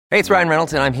Hey, it's Ryan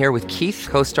Reynolds, and I'm here with Keith,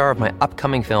 co-star of my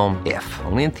upcoming film, If,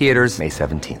 only in theaters May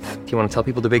 17th. Do you want to tell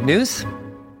people the big news?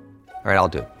 All right, I'll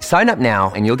do it. Sign up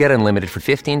now and you'll get unlimited for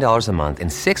 $15 a month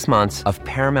and 6 months of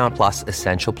Paramount Plus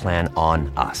Essential Plan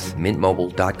on us.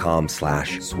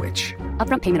 MintMobile.com/switch.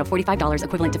 Upfront payment of $45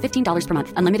 equivalent to $15 per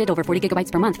month. Unlimited over 40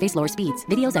 gigabytes per month. Face lower speeds.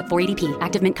 Videos at 480p.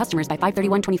 Active Mint customers by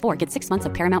 531.24 get 6 months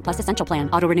of Paramount Plus Essential Plan.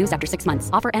 Auto renews after 6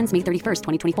 months. Offer ends May 31st,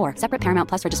 2024. Separate Paramount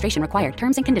Plus registration required.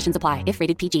 Terms and conditions apply if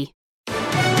rated PG.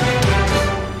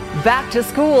 Back to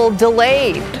school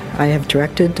delayed. I have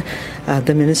directed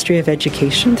the Ministry of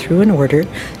Education through an order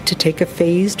to take a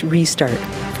phased restart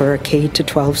for our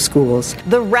K-12 schools.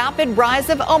 The rapid rise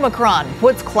of Omicron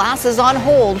puts classes on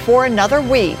hold for another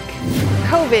week.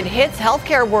 COVID hits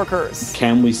healthcare workers.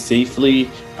 Can we safely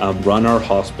run our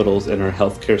hospitals and our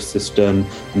healthcare system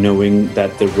knowing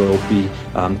that there will be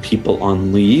people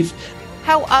on leave?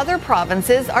 How other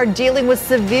provinces are dealing with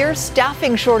severe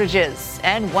staffing shortages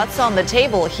and what's on the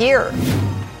table here.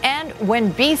 And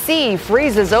when BC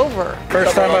freezes over.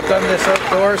 First time I've done this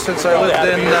outdoors since I lived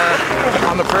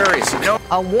on the prairies.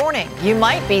 A warning, you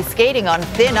might be skating on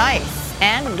thin ice.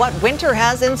 And what winter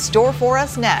has in store for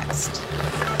us next.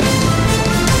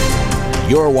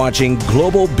 You're watching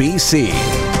Global BC.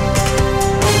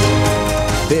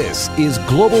 This is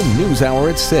Global News Hour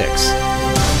at 6.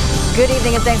 Good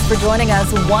evening and thanks for joining us.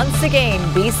 Once again,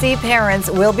 BC parents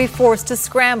will be forced to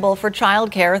scramble for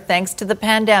childcare thanks to the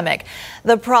pandemic.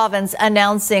 The province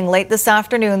announcing late this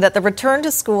afternoon that the return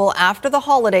to school after the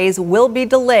holidays will be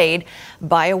delayed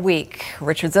by a week.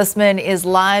 Richard Zussman is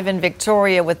live in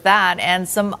Victoria with that and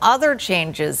some other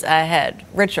changes ahead.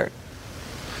 Richard.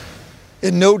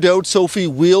 And no doubt, Sophie,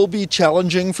 will be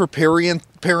challenging for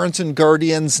parents and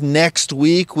guardians next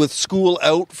week with school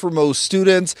out for most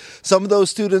students. Some of those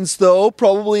students, though,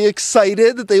 probably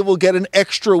excited that they will get an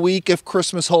extra week of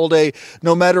Christmas holiday.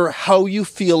 No matter how you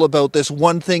feel about this,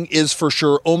 one thing is for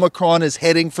sure. Omicron is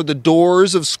heading for the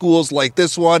doors of schools like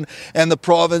this one, and the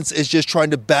province is just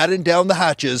trying to batten down the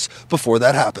hatches before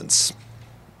that happens.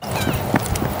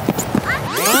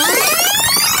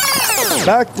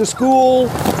 Back to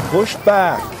school, pushed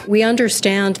back. We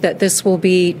understand that this will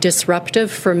be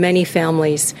disruptive for many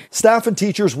families. Staff and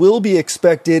teachers will be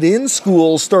expected in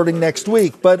school starting next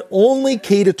week, but only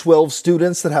K-12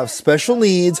 students that have special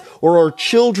needs or are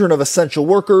children of essential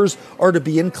workers are to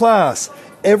be in class.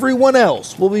 Everyone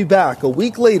else will be back a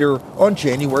week later on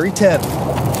January 10th.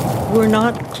 We're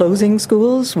not closing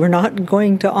schools. We're not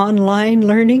going to online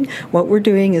learning. What we're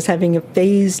doing is having a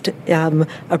phased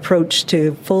approach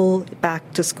to full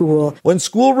back to school. When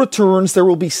school returns, there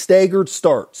will be staggered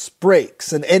starts,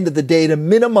 breaks, and end of the day to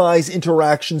minimize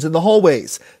interactions in the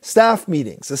hallways. Staff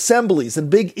meetings, assemblies, and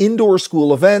big indoor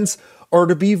school events are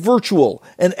to be virtual,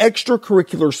 and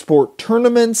extracurricular sport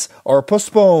tournaments are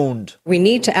postponed. We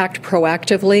need to act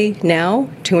proactively now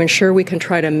to ensure we can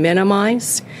try to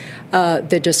minimize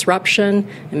the disruption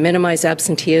and minimize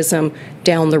absenteeism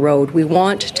down the road. We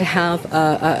want to have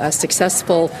a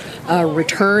successful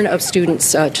return of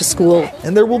students to school.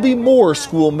 And there will be more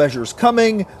school measures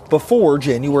coming before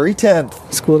January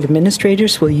 10th. School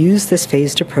administrators will use this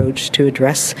phased approach to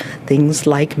address things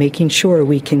like making sure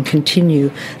we can continue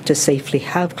to safely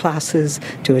have classes,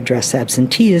 to address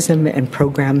absenteeism and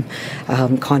program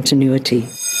continuity.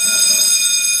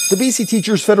 The BC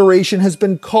Teachers Federation has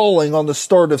been calling on the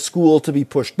start of school to be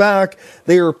pushed back.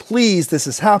 They are pleased this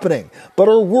is happening, but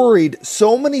are worried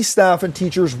so many staff and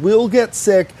teachers will get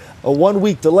sick. A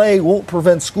 1-week delay won't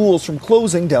prevent schools from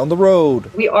closing down the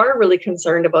road. We are really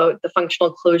concerned about the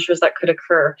functional closures that could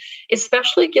occur,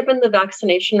 especially given the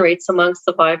vaccination rates amongst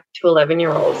the 5 to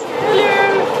 11-year-olds.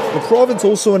 The province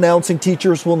also announcing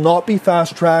teachers will not be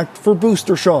fast-tracked for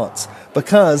booster shots.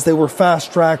 Because they were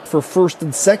fast-tracked for first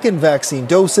and second vaccine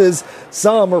doses,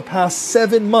 some are past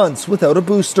 7 months without a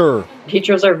booster.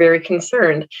 Teachers are very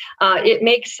concerned. It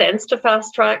makes sense to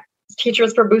fast-track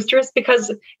teachers for boosters because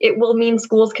it will mean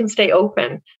schools can stay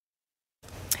open.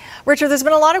 Richard, there's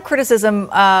been a lot of criticism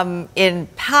in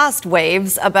past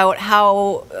waves about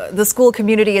how the school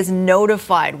community is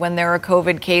notified when there are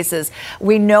COVID cases.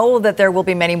 We know that there will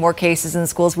be many more cases in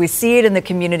schools. We see it in the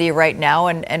community right now,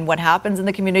 and what happens in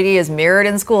the community is mirrored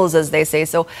in schools, as they say.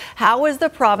 So how is the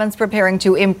province preparing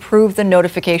to improve the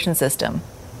notification system?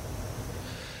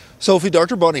 Sophie,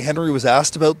 Dr. Bonnie Henry was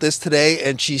asked about this today,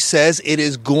 and she says it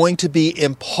is going to be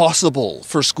impossible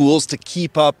for schools to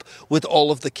keep up with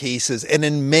all of the cases. And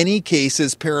in many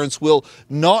cases, parents will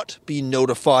not be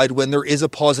notified when there is a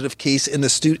positive case in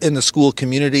the school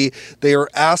community. They are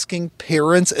asking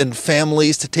parents and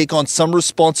families to take on some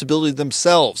responsibility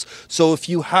themselves. So if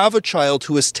you have a child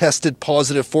who is tested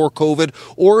positive for COVID,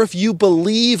 or if you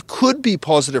believe could be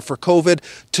positive for COVID,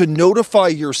 to notify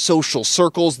your social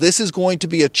circles. This is going to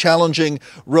be a challenging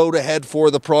road ahead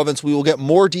for the province. We will get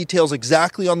more details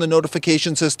exactly on the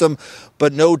notification system,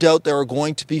 but no doubt there are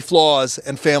going to be flaws,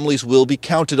 and families will be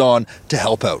counted on to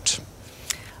help out.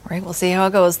 All right, we'll see how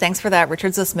it goes. Thanks for that,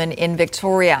 Richard Zussman in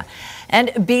Victoria. And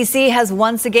BC has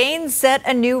once again set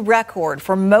a new record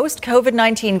for most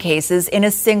COVID-19 cases in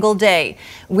a single day.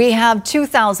 We have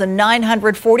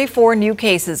 2,944 new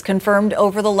cases confirmed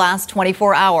over the last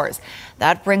 24 hours.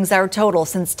 That brings our total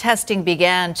since testing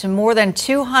began to more than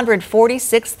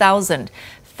 246,000.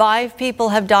 5 people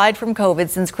have died from COVID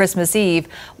since Christmas Eve.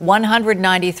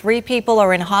 193 people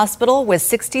are in hospital, with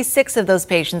 66 of those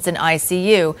patients in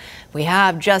ICU. We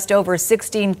have just over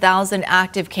 16,000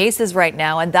 active cases right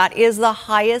now, and that is the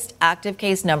highest active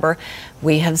case number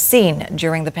we have seen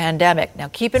during the pandemic. Now,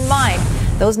 keep in mind,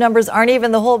 those numbers aren't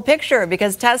even the whole picture,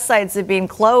 because test sites have been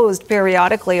closed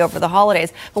periodically over the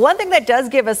holidays. But one thing that does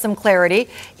give us some clarity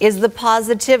is the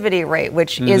positivity rate,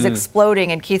 which is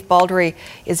exploding, and Keith Baldry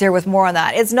is here with more on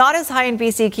that. It's not as high in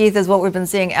BC, Keith, as what we've been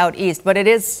seeing out east, but it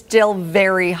is still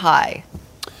very high.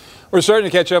 We're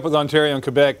starting to catch up with Ontario and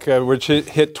Quebec, which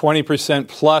hit 20%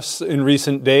 plus in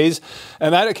recent days.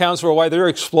 And that accounts for why they're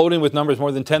exploding with numbers.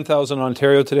 More than 10,000 in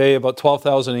Ontario today, about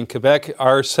 12,000 in Quebec.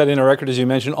 Are setting a record, as you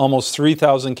mentioned, almost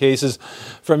 3,000 cases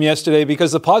from yesterday,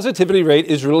 because the positivity rate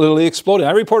is really exploding.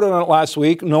 I reported on it last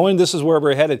week, knowing this is where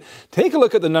we're headed. Take a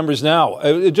look at the numbers now.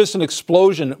 Just an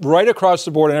explosion right across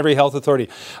the board in every health authority.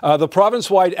 The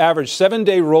province-wide average,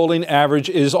 7-day rolling average,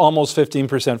 is almost 15%,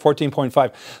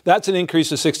 14.5. That's an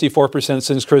increase of 64%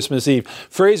 since Christmas Eve.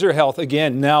 Fraser Health,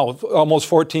 again, now almost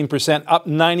 14%, up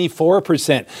 94%.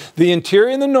 The interior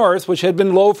and the north, which had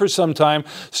been low for some time,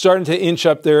 starting to inch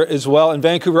up there as well. And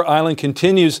Vancouver Island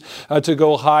continues to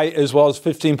go high as well, as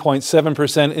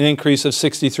 15.7%, an increase of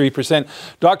 63%.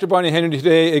 Dr. Bonnie Henry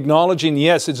today acknowledging,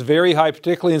 yes, it's very high,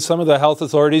 particularly in some of the health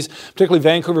authorities, particularly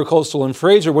Vancouver, Coastal and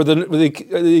Fraser, where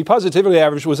the positivity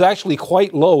average was actually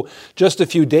quite low just a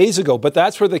few days ago. But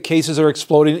that's where the cases are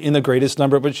exploding in the greatest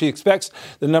number. But she expects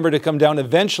the number to come down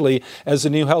eventually as the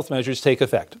new health measures take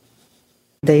effect.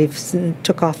 They've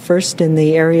took off first in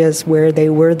the areas where they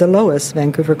were the lowest,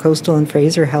 Vancouver Coastal and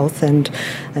Fraser Health, and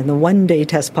the one-day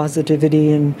test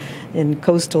positivity in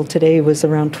Coastal today was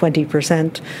around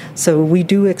 20%. So we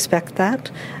do expect that.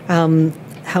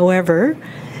 However,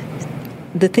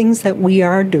 the things that we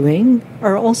are doing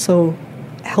are also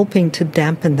helping to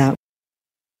dampen that.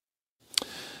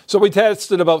 So we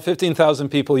tested about 15,000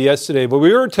 people yesterday, but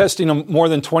we were testing more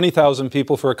than 20,000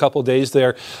 people for a couple of days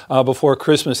there before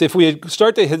Christmas. If we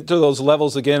start to hit to those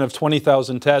levels again of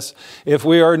 20,000 tests, if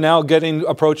we are now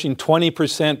approaching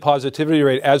 20% positivity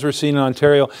rate, as we're seeing in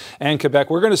Ontario and Quebec,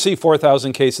 we're going to see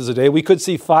 4,000 cases a day. We could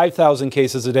see 5,000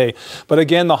 cases a day. But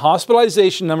again, the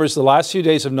hospitalization numbers the last few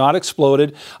days have not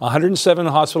exploded. 107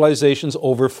 hospitalizations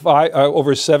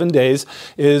over 7 days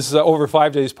is over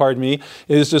 5 days,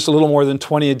 is just a little more than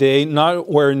 20 a day,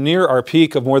 nowhere near our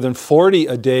peak of more than 40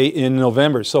 a day in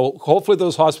November. So hopefully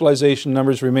those hospitalization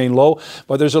numbers remain low,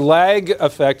 but there's a lag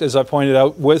effect, as I pointed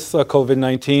out, with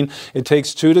COVID-19. It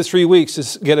takes 2 to 3 weeks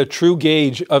to get a true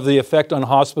gauge of the effect on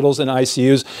hospitals and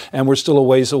ICUs, and we're still a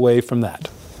ways away from that.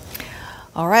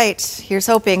 All right, here's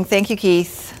hoping. Thank you,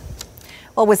 Keith.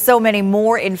 Well, with so many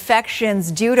more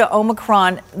infections due to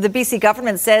Omicron, the BC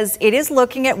government says it is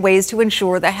looking at ways to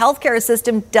ensure the healthcare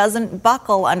system doesn't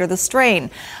buckle under the strain.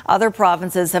 Other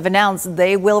provinces have announced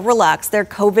they will relax their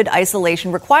COVID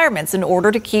isolation requirements in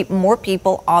order to keep more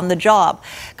people on the job.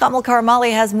 Kamal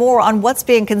Karamali has more on what's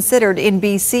being considered in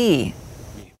BC.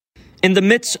 In the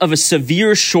midst of a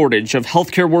severe shortage of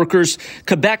healthcare workers,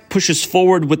 Quebec pushes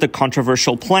forward with a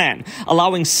controversial plan,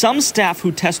 allowing some staff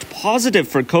who test positive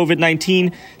for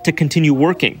COVID-19 to continue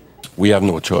working. We have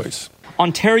no choice.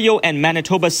 Ontario and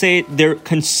Manitoba say they're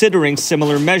considering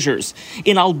similar measures.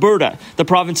 In Alberta, the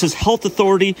province's health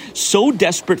authority so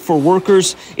desperate for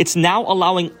workers, it's now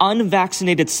allowing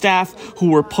unvaccinated staff who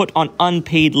were put on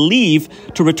unpaid leave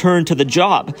to return to the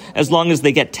job as long as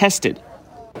they get tested.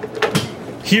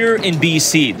 Here in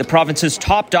BC, the province's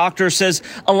top doctor says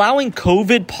allowing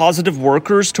COVID-positive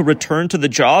workers to return to the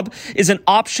job is an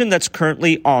option that's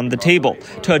currently on the table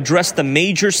to address the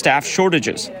major staff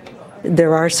shortages.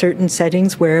 There are certain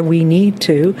settings where we need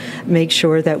to make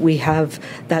sure that we have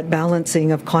that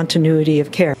balancing of continuity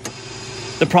of care.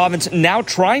 The province now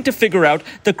trying to figure out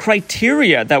the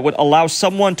criteria that would allow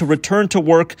someone to return to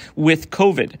work with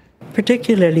COVID.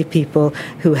 Particularly people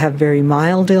who have very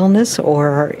mild illness or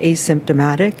are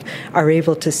asymptomatic are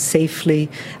able to safely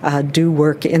do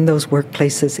work in those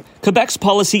workplaces. Quebec's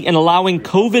policy in allowing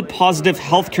COVID-positive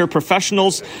healthcare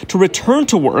professionals to return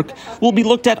to work will be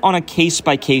looked at on a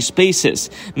case-by-case basis.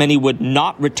 Many would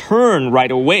not return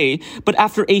right away, but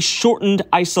after a shortened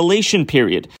isolation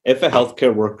period. If a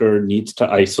healthcare worker needs to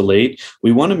isolate,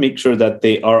 we want to make sure that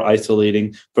they are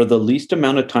isolating for the least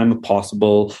amount of time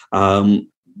possible,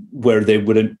 where they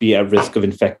wouldn't be at risk of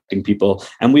infecting people.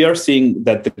 And we are seeing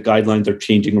that the guidelines are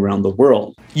changing around the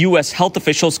world. U.S. health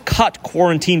officials cut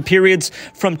quarantine periods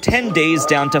from 10 days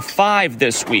down to 5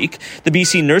 this week. The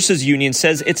BC Nurses Union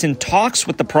says it's in talks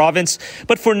with the province,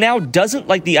 but for now doesn't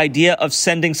like the idea of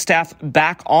sending staff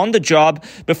back on the job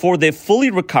before they've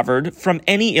fully recovered from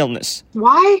any illness.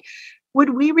 Why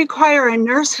would we require a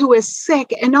nurse who is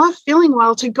sick and not feeling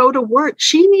well to go to work?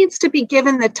 She needs to be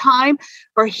given the time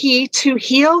for he to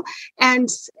heal and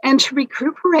to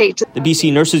recuperate. The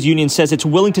BC Nurses Union says it's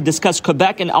willing to discuss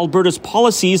Quebec and Alberta's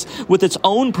policies with its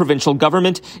own provincial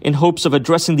government in hopes of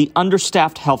addressing the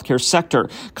understaffed healthcare sector.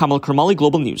 Kamal Kermali,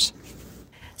 Global News.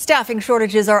 Staffing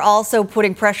shortages are also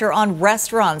putting pressure on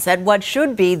restaurants at what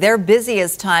should be their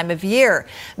busiest time of year.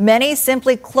 Many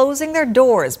simply closing their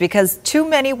doors because too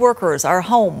many workers are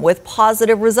home with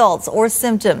positive results or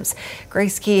symptoms.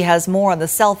 Grace Key has more on the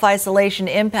self-isolation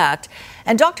impact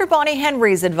and Dr. Bonnie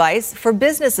Henry's advice for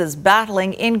businesses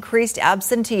battling increased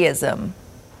absenteeism.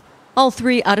 All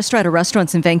 3 Autostrada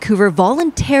restaurants in Vancouver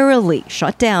voluntarily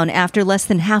shut down after less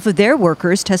than half of their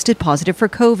workers tested positive for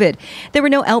COVID. There were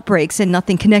no outbreaks and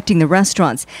nothing connecting the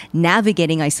restaurants.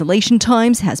 Navigating isolation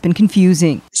times has been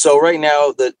confusing. So right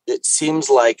now, it seems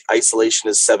like isolation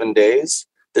is 7 days.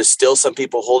 There's still some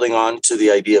people holding on to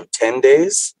the idea of 10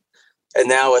 days. And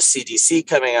now a CDC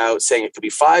coming out saying it could be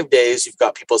 5 days. You've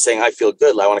got people saying, I feel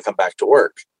good, I want to come back to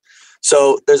work.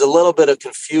 So there's a little bit of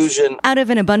confusion. Out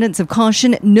of an abundance of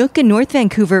caution, Nook in North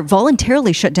Vancouver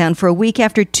voluntarily shut down for a week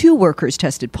after 2 workers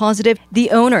tested positive.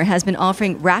 The owner has been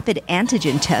offering rapid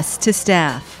antigen tests to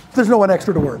staff. There's no one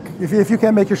extra to work. If you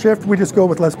can't make your shift, we just go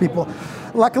with less people.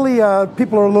 Luckily,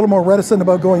 people are a little more reticent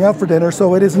about going out for dinner,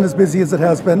 so it isn't as busy as it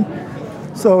has been.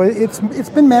 So it's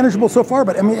been manageable so far,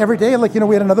 but I mean, every day,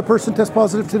 we had another person test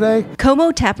positive today.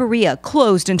 Como Taparia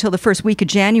closed until the first week of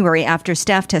January after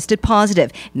staff tested positive.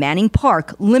 Manning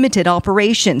Park limited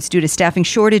operations due to staffing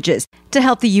shortages. To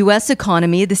help the U.S.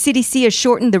 economy, the CDC has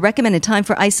shortened the recommended time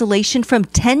for isolation from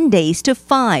 10 days to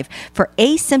 5 for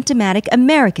asymptomatic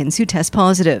Americans who test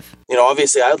positive.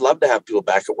 Obviously, I'd love to have people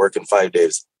back at work in 5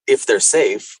 days if they're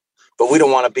safe, but we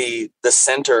don't want to be the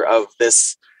center of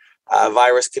this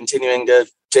virus continuing to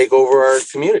take over our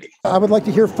community. I would like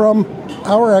to hear from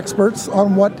our experts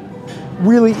on what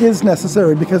really is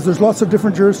necessary, because there's lots of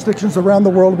different jurisdictions around the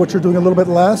world which are doing a little bit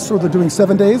less, or they're doing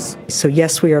 7 days. So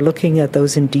yes, we are looking at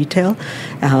those in detail,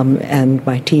 and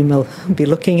my team will be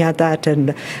looking at that,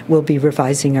 and we'll be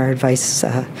revising our advice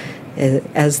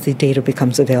as the data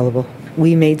becomes available.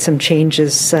 We made some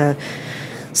changes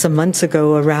some months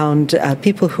ago around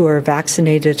people who are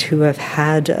vaccinated who have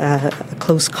had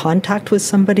close contact with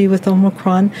somebody with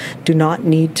Omicron do not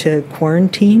need to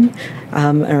quarantine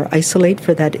or isolate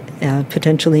for that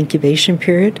potential incubation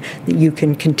period. You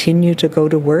can continue to go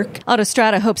to work.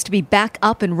 Autostrada hopes to be back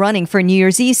up and running for New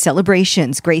Year's Eve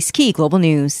celebrations. Grace Key, Global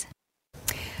News.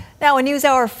 Now, a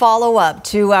NewsHour follow-up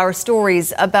to our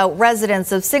stories about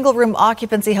residents of single-room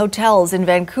occupancy hotels in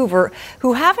Vancouver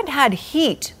who haven't had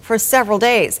heat for several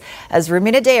days. As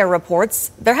Rumina Daya reports,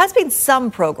 there has been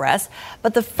some progress,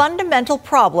 but the fundamental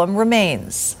problem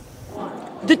remains.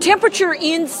 The temperature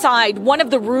inside one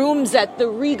of the rooms at the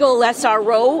Regal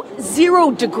SRO, 0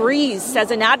 degrees,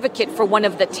 says an advocate for one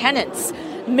of the tenants.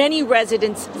 Many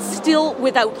residents still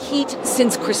without heat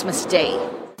since Christmas Day.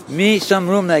 Me, some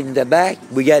room like in the back,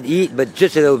 we got heat, but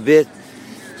just a little bit.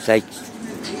 It's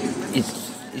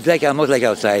like almost like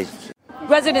outside.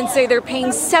 Residents say they're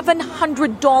paying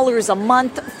 $700 a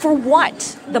month for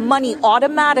what? The money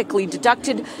automatically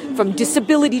deducted from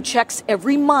disability checks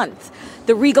every month.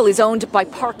 The Regal is owned by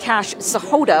Parkash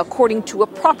Sahota, according to a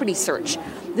property search.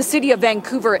 The city of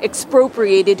Vancouver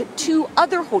expropriated 2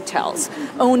 other hotels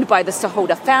owned by the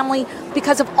Sahota family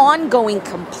because of ongoing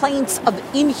complaints of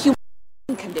inhumane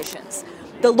conditions.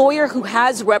 the lawyer who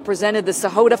has represented the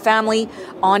Sahota family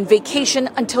on vacation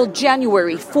until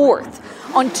January 4th.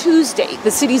 On Tuesday,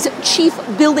 the city's chief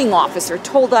building officer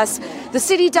told us the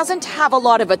city doesn't have a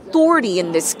lot of authority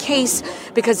in this case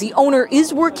because the owner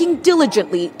is working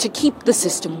diligently to keep the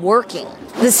system working.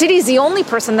 The city's the only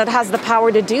person that has the power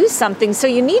to do something, so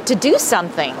you need to do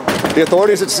something. The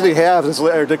authorities that the city has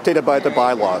are dictated by the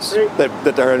bylaws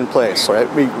that are in place,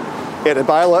 right?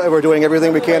 We're doing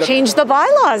everything we can. Change the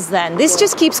bylaws then. This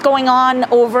just keeps going on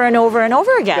over and over and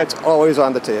over again. That's always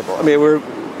on the table. I mean,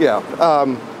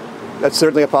 that's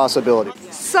certainly a possibility.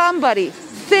 Somebody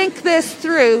think this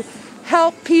through.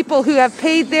 Help people who have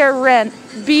paid their rent.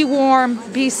 Be warm,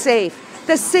 be safe.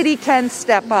 The city can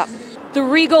step up. The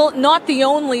Regal, not the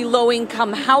only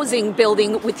low-income housing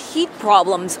building with heat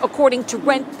problems, according to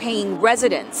rent-paying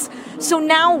residents. So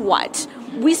now what?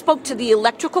 We spoke to the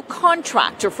electrical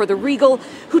contractor for the Regal,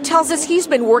 who tells us he's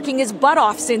been working his butt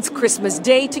off since Christmas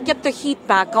Day to get the heat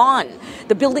back on.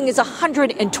 The building is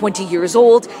 120 years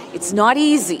old. It's not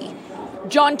easy.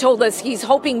 John told us he's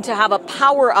hoping to have a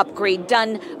power upgrade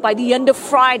done by the end of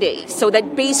Friday so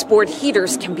that baseboard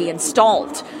heaters can be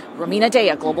installed. Romina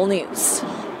Dea, Global News.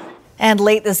 And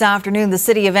late this afternoon, the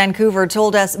city of Vancouver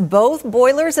told us both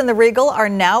boilers in the Regal are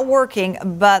now working,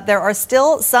 but there are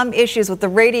still some issues with the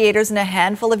radiators in a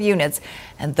handful of units,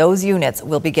 and those units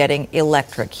will be getting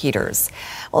electric heaters.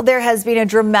 Well, there has been a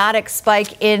dramatic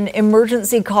spike in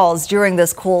emergency calls during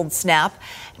this cold snap.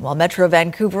 And while Metro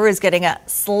Vancouver is getting a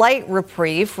slight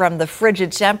reprieve from the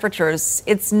frigid temperatures,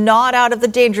 it's not out of the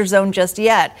danger zone just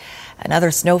yet.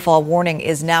 Another snowfall warning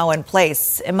is now in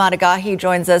place. Imad Agahi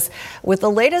joins us with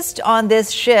the latest on this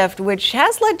shift, which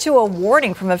has led to a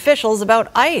warning from officials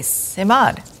about ice.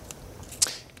 Imad.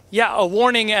 Yeah, a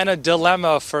warning and a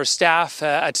dilemma for staff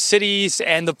at cities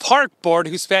and the park board,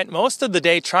 who spent most of the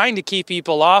day trying to keep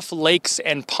people off lakes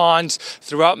and ponds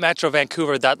throughout Metro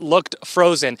Vancouver that looked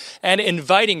frozen, and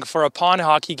inviting for a pond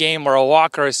hockey game or a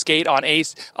walk or a skate on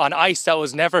ice that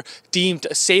was never deemed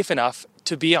safe enough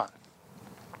to be on.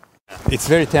 It's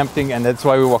very tempting, and that's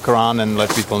why we walk around and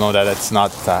let people know that it's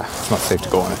not safe to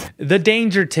go on it. The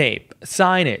danger tape,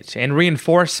 signage, and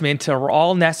reinforcement are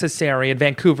all necessary at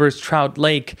Vancouver's Trout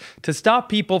Lake to stop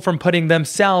people from putting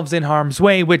themselves in harm's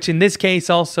way, which in this case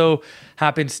also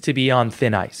happens to be on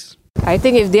thin ice. I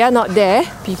think if they are not there,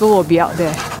 people will be out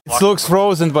there. It looks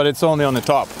frozen, but it's only on the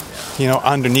top.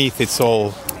 Underneath it's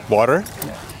all water,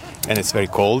 and it's very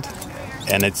cold,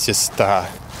 and it's just,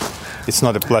 it's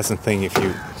not a pleasant thing if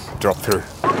you drop through.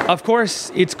 Of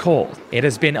course, it's cold. It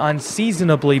has been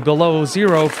unseasonably below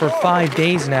zero for 5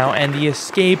 days now, and the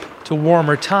escape to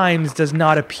warmer times does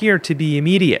not appear to be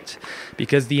immediate,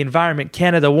 because the Environment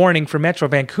Canada warning for Metro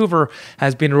Vancouver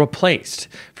has been replaced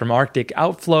from Arctic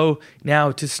outflow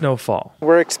now to snowfall.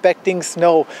 We're expecting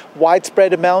snow,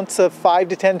 widespread amounts of 5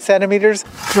 to 10 centimeters.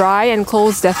 Dry and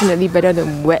cold is definitely better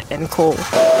than wet and cold.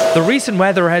 The recent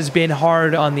weather has been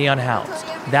hard on the unhoused.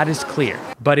 That is clear.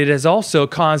 But it has also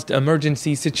caused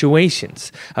emergency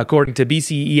situations. According to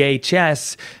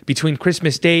BCEHS, between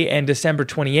Christmas Day and December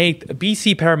 28th,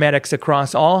 BC paramedics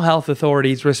across all health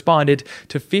authorities responded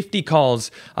to 50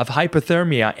 calls of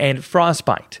hypothermia and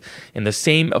frostbite. In the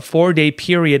same 4-day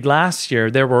period last year,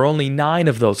 there were only 9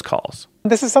 of those calls.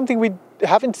 This is something we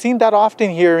haven't seen that often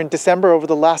here in December over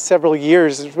the last several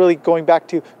years. It's really going back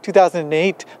to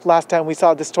 2008, last time we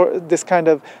saw this kind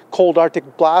of cold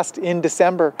Arctic blast in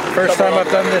December. First time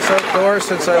I've done this outdoors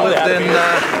since I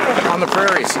lived on the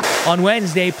prairies. On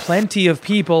Wednesday, plenty of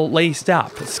people laced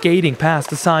up, skating past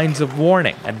the signs of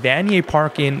warning at Vanier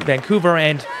Park in Vancouver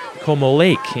and Como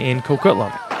Lake in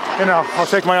Coquitlam. I'll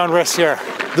take my own risk here.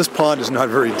 This pond is not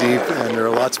very deep, and there are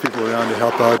lots of people around to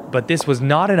help out. But this was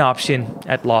not an option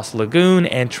at Lost Lagoon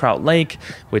and Trout Lake,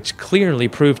 which clearly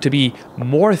proved to be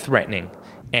more threatening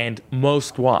and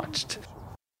most watched.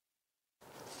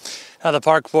 The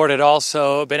park board had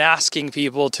also been asking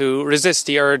people to resist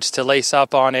the urge to lace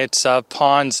up on its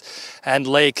ponds and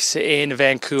lakes in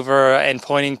Vancouver, and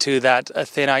pointing to that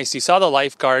thin ice. You saw the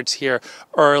lifeguards here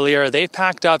earlier. They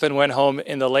packed up and went home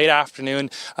in the late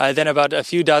afternoon. Then about a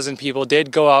few dozen people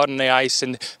did go out on the ice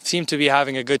and seemed to be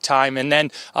having a good time. And then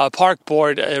park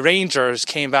board rangers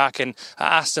came back and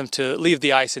asked them to leave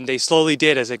the ice, and they slowly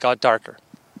did as it got darker.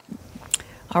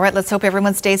 All right, let's hope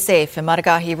everyone stays safe. Imad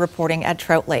Agahi reporting at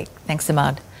Trout Lake. Thanks,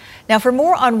 Imad. Now, for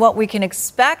more on what we can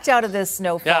expect out of this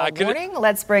snowfall warning,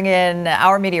 let's bring in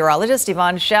our meteorologist,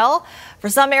 Yvonne Schell. For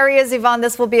some areas, Yvonne,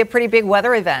 this will be a pretty big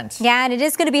weather event. Yeah, and it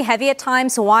is going to be heavy at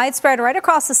times, widespread right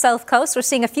across the south coast. We're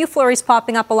seeing a few flurries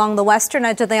popping up along the western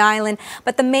edge of the island,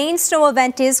 but the main snow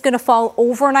event is going to fall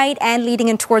overnight and leading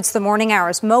in towards the morning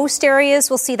hours. Most areas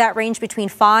will see that range between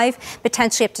 5,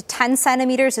 potentially up to 10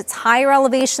 centimeters. It's higher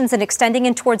elevations and extending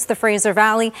in towards the Fraser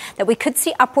Valley that we could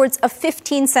see upwards of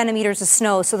 15 centimeters of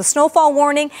snow. So the snowfall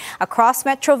warning across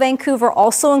Metro Vancouver,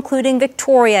 also including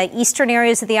Victoria, eastern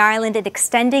areas of the island, and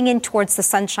extending in towards the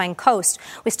Sunshine Coast.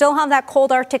 We still have that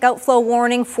cold Arctic outflow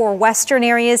warning for western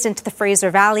areas into the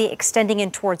Fraser Valley, extending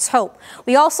in towards Hope.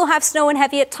 We also have snow and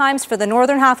heavy at times for the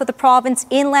northern half of the province,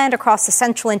 inland across the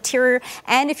central interior,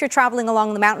 and if you're traveling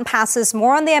along the mountain passes.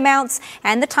 More on the amounts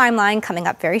and the timeline coming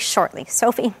up very shortly.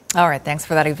 Sophie. All right, thanks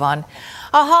for that, Yvonne.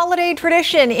 A holiday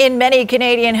tradition in many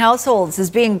Canadian households is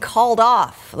being called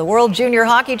off. The World Junior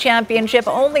Hockey Championship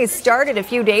only started a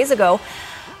few days ago,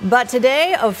 but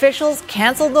today officials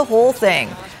canceled the whole thing.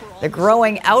 The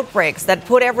growing outbreaks that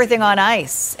put everything on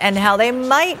ice and how they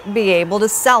might be able to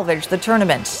salvage the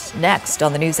tournament. Next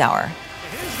on the NewsHour.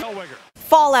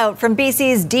 Fallout from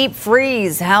BC's deep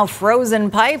freeze, how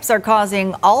frozen pipes are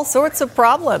causing all sorts of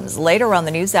problems. Later on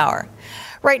the NewsHour.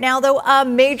 Right now, though, a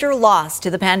major loss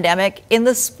to the pandemic in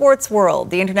the sports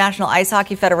world. The International Ice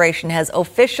Hockey Federation has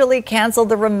officially canceled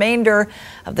the remainder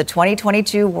of the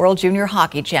 2022 World Junior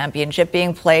Hockey Championship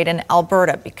being played in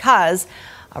Alberta because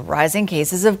of rising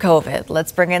cases of COVID.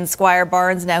 Let's bring in Squire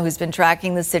Barnes now, who's been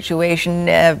tracking the situation.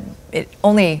 It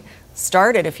only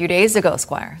started a few days ago,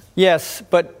 Squire. Yes,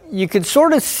 but you could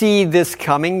sort of see this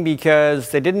coming because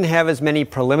they didn't have as many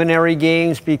preliminary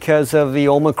games because of the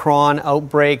Omicron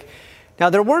outbreak. Now,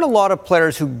 there weren't a lot of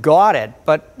players who got it,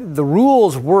 but the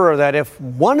rules were that if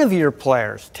one of your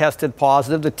players tested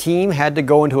positive, the team had to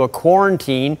go into a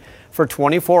quarantine for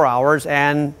 24 hours,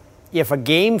 and if a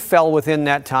game fell within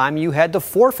that time, you had to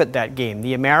forfeit that game.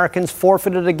 The Americans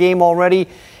forfeited a game already.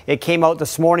 It came out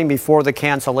this morning before the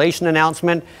cancellation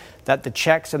announcement that the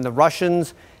Czechs and the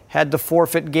Russians had to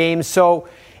forfeit games. So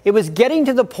it was getting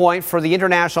to the point for the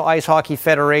International Ice Hockey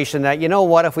Federation that, you know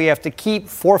what, if we have to keep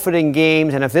forfeiting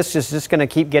games and if this is just going to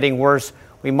keep getting worse,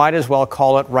 we might as well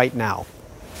call it right now.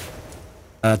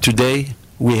 Today,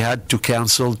 we had to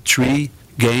cancel 3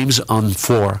 games on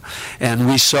 4. And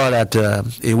we saw that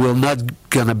it will not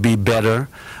going to be better,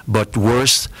 but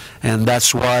worse. And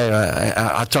that's why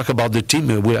I talk about the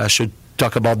team. I should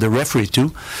talk about the referee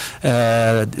too.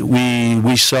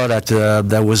 We saw that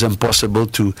that was impossible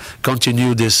to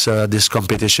continue this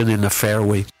competition in a fair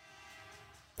way.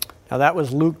 Now that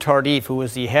was Luc Tardif, who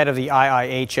was the head of the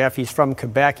IIHF. He's from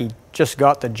Quebec. He just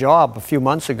got the job a few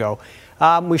months ago.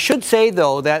 We should say,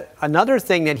 though, that another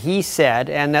thing that he said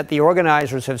and that the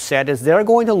organizers have said is they're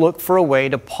going to look for a way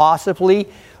to possibly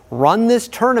run this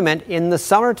tournament in the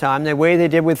summertime, the way they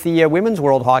did with the Women's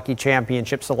World Hockey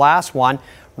Championships, the last one.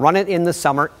 Run it in the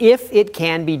summer if it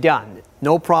can be done.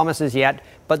 No promises yet,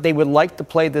 but they would like to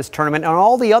play this tournament and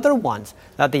all the other ones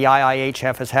that the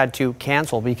IIHF has had to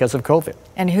cancel because of COVID.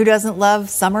 And who doesn't love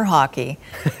summer hockey?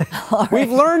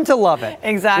 We've learned to love it.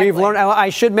 Exactly. We've learned. I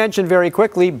should mention very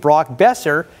quickly, Brock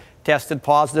Besser tested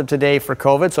positive today for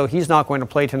COVID, so he's not going to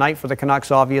play tonight for the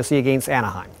Canucks, obviously, against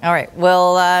Anaheim. All right.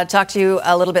 We'll talk to you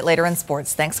a little bit later in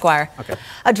sports. Thanks, Squire. Okay.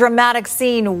 A dramatic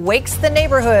scene wakes the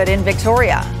neighborhood in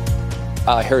Victoria.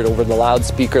 I heard over the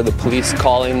loudspeaker the police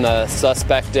calling the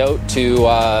suspect out to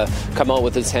come out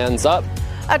with his hands up.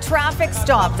 A traffic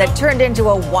stop that turned into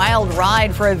a wild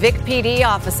ride for a Vic PD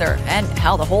officer and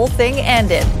how the whole thing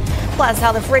ended. Plus,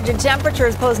 how the frigid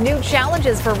temperatures pose new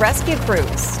challenges for rescue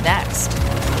crews. Next.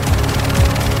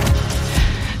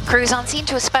 Crews on scene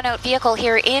to a spun-out vehicle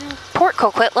here in Port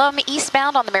Coquitlam,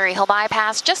 eastbound on the Maryhill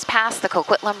Bypass, just past the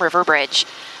Coquitlam River Bridge.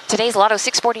 Today's Lotto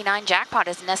 649 jackpot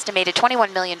is an estimated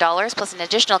 $21 million plus an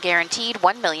additional guaranteed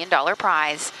 $1 million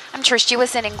prize. I'm Trish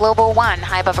Jewison in Global One,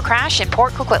 high above a crash in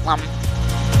Port Coquitlam.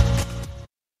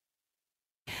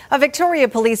 A Victoria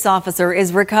police officer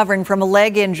is recovering from a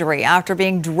leg injury after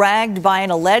being dragged by an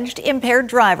alleged impaired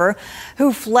driver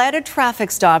who fled a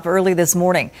traffic stop early this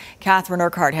morning. Catherine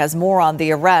Urquhart has more on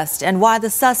the arrest and why the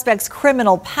suspect's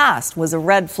criminal past was a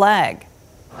red flag.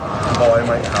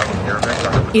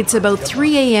 It's about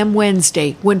 3 a.m.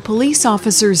 Wednesday when police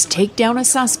officers take down a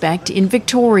suspect in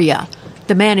Victoria.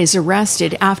 The man is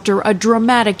arrested after a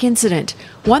dramatic incident,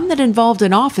 one that involved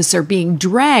an officer being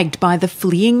dragged by the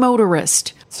fleeing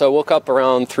motorist. So I woke up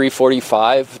around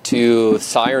 3:45 to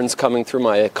sirens coming through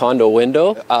my condo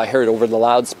window. I heard over the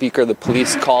loudspeaker the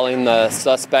police calling the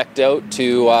suspect out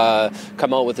to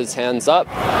come out with his hands up.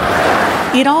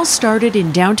 It all started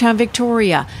in downtown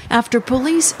Victoria after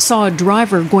police saw a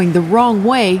driver going the wrong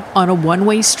way on a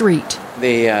one-way street.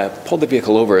 They pulled the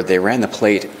vehicle over, they ran the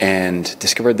plate and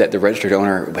discovered that the registered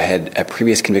owner had a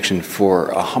previous conviction for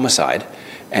a homicide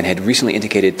and had recently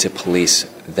indicated to police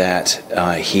that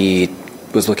he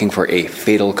was looking for a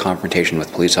fatal confrontation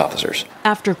with police officers.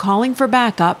 After calling for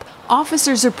backup,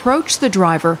 officers approached the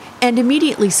driver and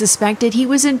immediately suspected he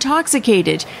was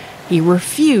intoxicated. He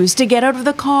refused to get out of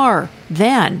the car.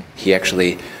 Then he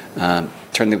actually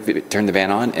turned the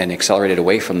van on and accelerated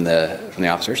away from the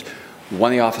officers.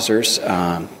 One of the officers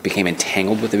became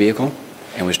entangled with the vehicle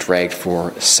and was dragged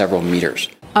for several meters.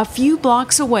 a few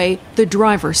blocks away, the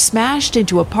driver smashed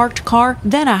into a parked car,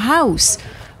 then a house.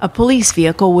 A police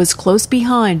vehicle was close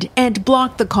behind and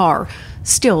blocked the car.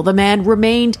 Still, the man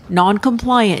remained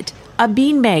non-compliant. A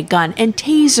beanbag gun and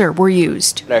taser were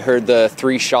used. I heard the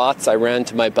 3 shots. I ran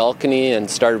to my balcony and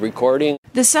started recording.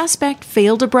 The suspect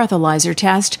failed a breathalyzer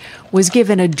test, was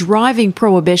given a driving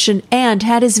prohibition, and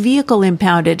had his vehicle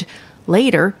impounded.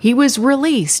 Later, he was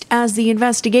released as the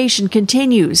investigation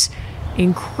continues.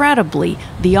 Incredibly,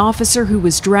 the officer who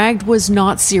was dragged was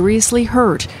not seriously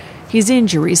hurt. His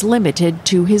injuries limited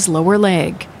to his lower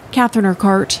leg. Catherine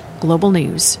Urquhart, Global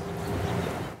News.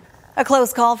 A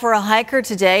close call for a hiker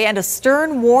today and a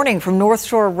stern warning from North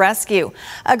Shore Rescue.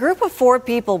 A group of 4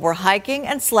 people were hiking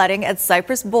and sledding at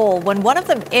Cypress Bowl when one of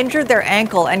them injured their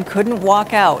ankle and couldn't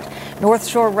walk out. North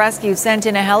Shore Rescue sent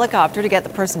in a helicopter to get the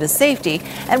person to safety.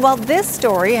 And while this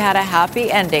story had a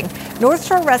happy ending, North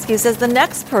Shore Rescue says the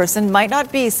next person might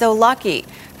not be so lucky.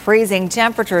 Freezing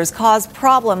temperatures cause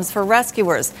problems for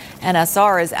rescuers.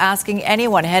 NSR is asking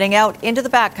anyone heading out into the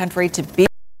backcountry to be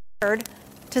prepared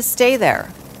to stay there.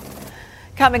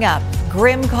 Coming up,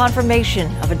 grim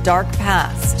confirmation of a dark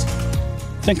past.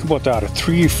 Think about that, a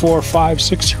 3, 4, 5,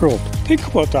 6-year-old. Think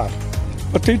about that,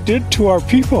 what they did to our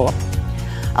people.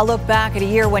 A look back at a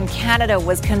year when Canada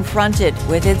was confronted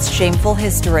with its shameful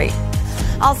history.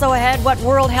 Also ahead, what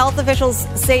World Health officials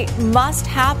say must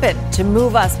happen to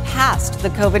move us past the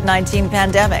COVID-19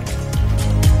 pandemic.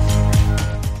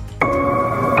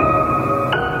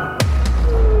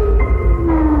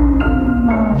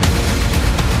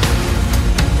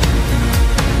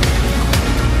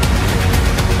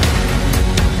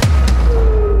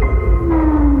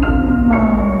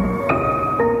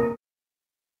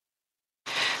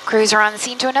 Crews are on the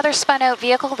scene to another spun-out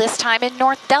vehicle, this time in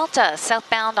North Delta,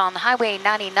 southbound on Highway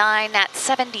 99 at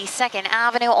 72nd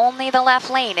Avenue. Only the left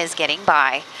lane is getting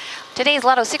by. Today's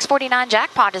Lotto 649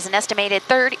 jackpot is an estimated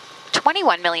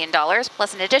 $21 million,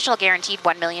 plus an additional guaranteed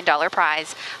 $1 million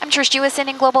prize. I'm Trish Jewison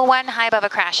in Global One, high above a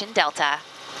crash in Delta.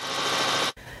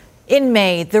 In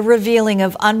May, the revealing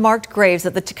of unmarked graves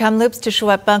at the Tk'emlúps te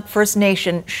Secwépemc First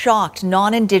Nation shocked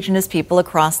non-Indigenous people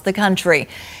across the country.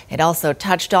 It also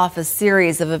touched off a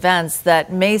series of events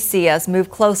that may see us move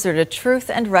closer to truth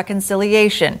and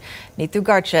reconciliation. Neetu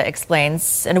Garcha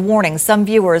explains, and a warning, some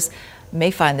viewers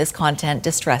may find this content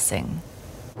distressing.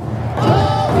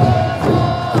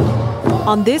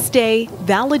 On this day,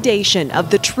 validation of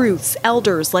the truths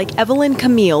elders like Evelyn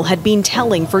Camille had been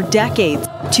telling for decades.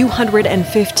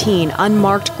 215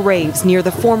 unmarked graves near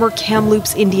the former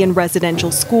Kamloops Indian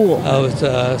Residential School. I was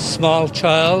a small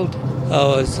child. I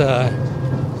was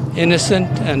innocent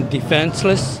and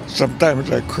defenseless. Sometimes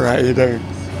I cried. I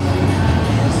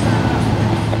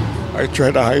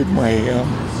try to hide my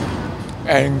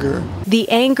anger. The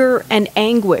anger and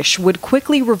anguish would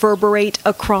quickly reverberate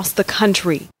across the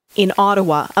country. In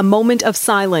Ottawa, a moment of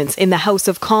silence in the House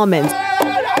of Commons.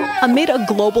 Amid a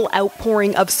global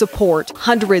outpouring of support,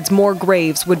 hundreds more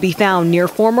graves would be found near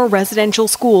former residential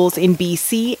schools in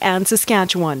BC and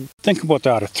Saskatchewan. Think about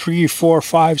that, a 3, 4,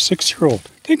 5, 6-year-old.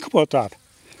 Think about that,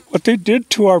 what they did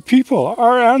to our people,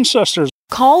 our ancestors.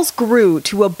 Calls grew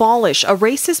to abolish a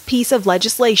racist piece of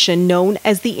legislation known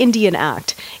as the Indian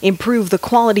Act, improve the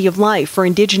quality of life for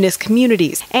Indigenous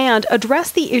communities, and address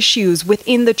the issues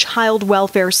within the child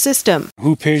welfare system.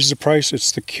 Who pays the price?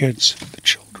 It's the kids, the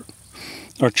children.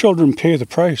 Our children pay the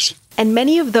price. And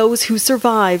many of those who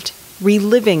survived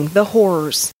reliving the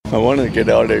horrors. I wanted to get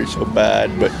out of there so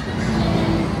bad, but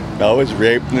I was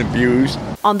raped and abused.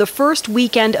 On the first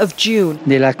weekend of June,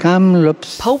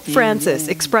 Pope Francis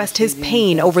expressed his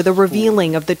pain over the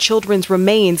revealing of the children's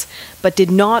remains, but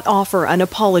did not offer an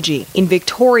apology. In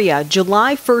Victoria,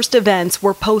 July 1st events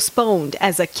were postponed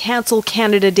as a Cancel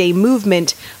Canada Day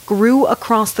movement grew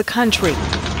across the country.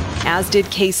 as did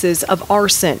cases of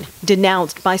arson,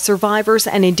 denounced by survivors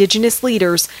and Indigenous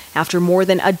leaders after more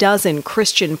than a dozen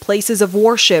Christian places of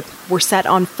worship were set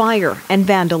on fire and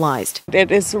vandalized.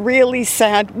 It is really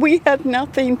sad. We had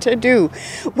nothing to do.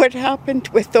 What happened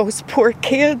with those poor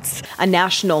kids? A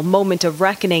national moment of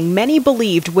reckoning many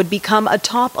believed would become a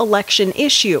top election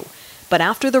issue. But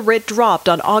after the writ dropped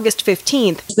on August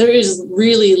 15th, there is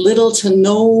really little to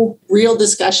no real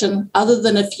discussion other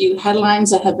than a few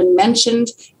headlines that have been mentioned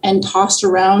and tossed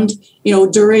around,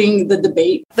 during the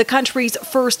debate. The country's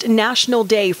first national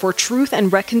day for truth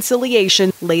and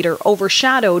reconciliation later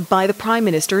overshadowed by the Prime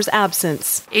Minister's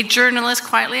absence. A journalist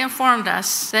quietly informed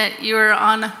us that you were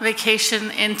on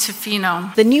vacation in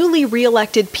Tofino. The newly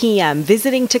re-elected PM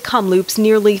visiting to Kamloops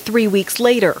nearly 3 weeks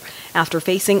later after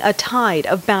facing a tide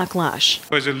of backlash.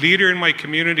 As a leader in my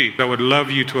community, I would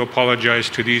love you to apologize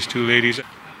to these two ladies.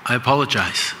 I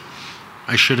apologize.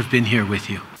 I should have been here with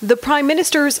you. The Prime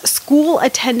Minister's school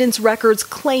attendance records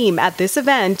claim at this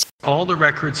event, all the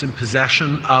records in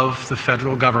possession of the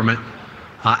federal government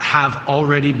have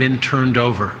already been turned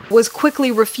over. Was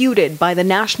quickly refuted by the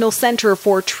National Centre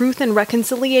for Truth and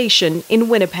Reconciliation in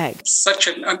Winnipeg. Such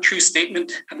an untrue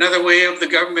statement. Another way of the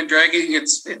government dragging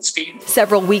its feet.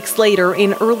 Several weeks later,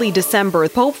 in early December,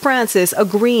 Pope Francis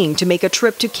agreeing to make a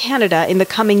trip to Canada in the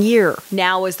coming year.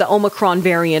 Now, as the Omicron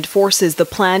variant forces the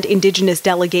planned Indigenous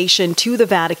delegation to the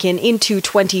Vatican into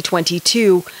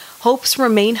 2022, hopes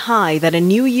remain high that a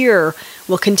new year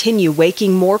will continue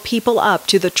waking more people up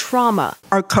to the trauma.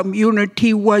 Our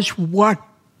community was one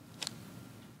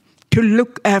to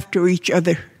look after each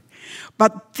other.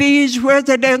 But these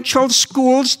residential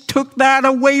schools took that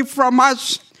away from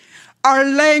us. Our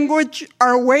language,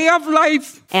 our way of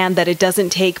life. And that it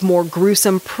doesn't take more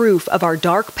gruesome proof of our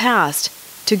dark past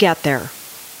to get there.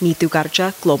 Neetu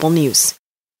Garcha, Global News.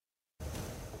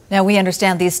 Now, we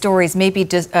understand these stories may be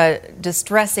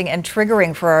distressing and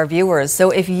triggering for our viewers. So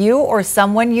if you or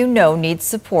someone you know needs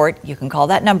support, you can call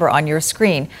that number on your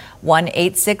screen,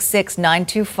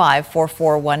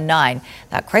 1-866-925-4419.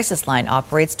 That crisis line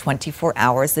operates 24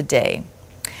 hours a day.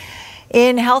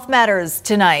 In Health Matters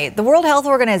tonight, the World Health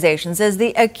Organization says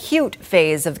the acute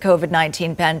phase of the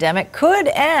COVID-19 pandemic could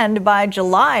end by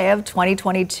July of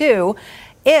 2022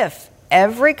 if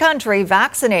every country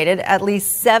vaccinated at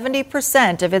least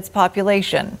 70% of its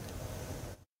population.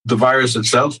 The virus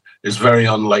itself is very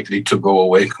unlikely to go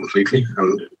away completely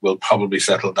and will probably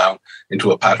settle down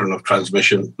into a pattern of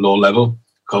transmission, low level,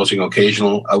 causing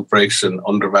occasional outbreaks in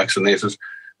under-vaccinated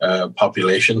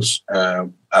populations.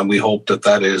 And we hope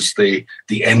that is the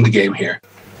end game here.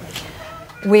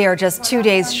 We are just 2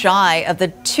 days shy of the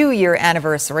 2-year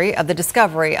anniversary of the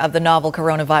discovery of the novel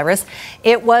coronavirus.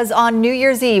 It was on New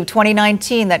Year's Eve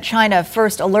 2019 that China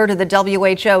first alerted the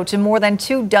WHO to more than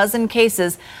 24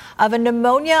 cases of a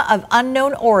pneumonia of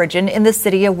unknown origin in the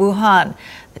city of Wuhan.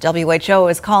 The WHO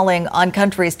is calling on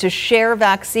countries to share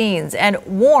vaccines and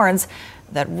warns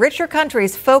that richer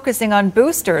countries focusing on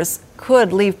boosters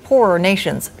could leave poorer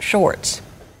nations short.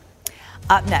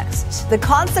 Up next, the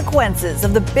consequences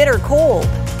of the bitter cold.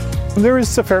 There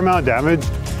is a fair amount of damage.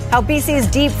 How BC's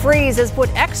deep freeze has put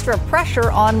extra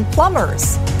pressure on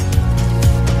plumbers.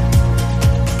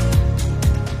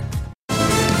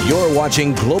 You're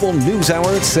watching Global News Hour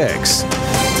at 6.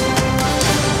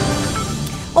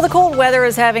 Well, the cold weather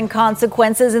is having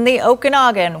consequences in the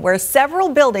Okanagan, where several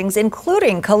buildings,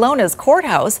 including Kelowna's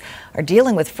courthouse, are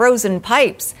dealing with frozen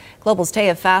pipes. Global's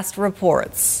Taya Fast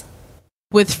reports.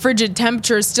 With frigid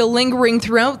temperatures still lingering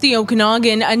throughout the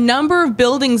Okanagan, a number of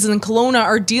buildings in Kelowna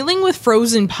are dealing with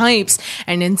frozen pipes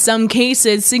and in some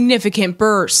cases significant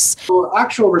bursts. So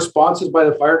actual responses by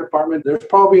the fire department, there's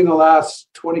probably in the last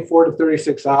 24 to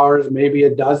 36 hours, maybe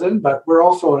a dozen, but we're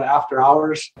also an after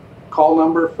hours call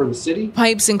number for the city.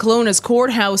 Pipes in Kelowna's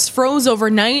courthouse froze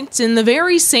overnight, and the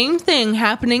very same thing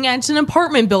happening at an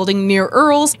apartment building near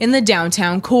Earls in the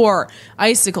downtown core.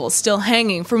 Icicles still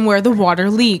hanging from where the water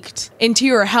leaked.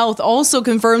 Interior Health also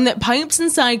confirmed that pipes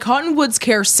inside Cottonwoods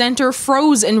Care Centre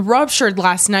froze and ruptured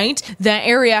last night. That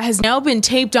area has now been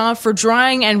taped off for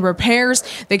drying and repairs.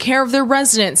 The care of their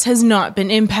residents has not been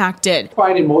impacted.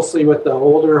 Finding mostly with the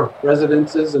older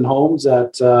residences and homes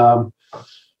that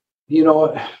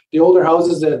the older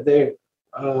houses that the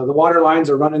water lines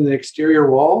are running the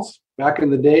exterior walls. back in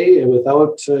the day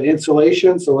without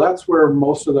insulation. So that's where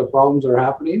most of the problems are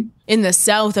happening. In the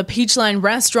south, a Peachland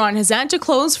restaurant has had to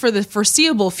close for the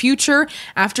foreseeable future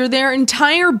after their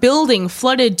entire building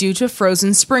flooded due to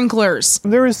frozen sprinklers.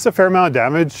 There was a fair amount of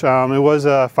damage. It was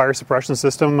a fire suppression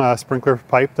system, a sprinkler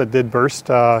pipe that did burst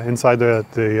inside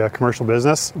the commercial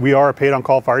business. We are a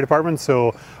paid-on-call fire department,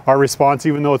 so our response,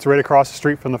 even though it's right across the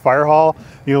street from the fire hall,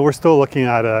 we're still looking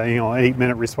at an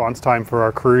 8-minute response time for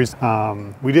our crews.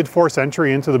 We did force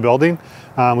entry into the building.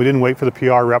 We didn't wait for the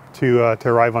PR rep to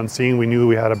arrive on scene. We knew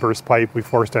we had a burst pipe. We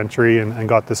forced entry and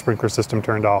got the sprinkler system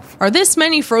turned off. Are this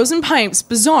many frozen pipes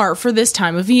bizarre for this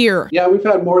time of year? Yeah, we've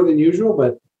had more than usual,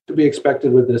 but to be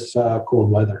expected with this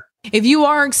cold weather. If you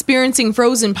are experiencing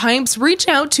frozen pipes, reach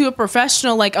out to a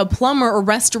professional like a plumber or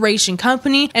restoration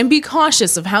company and be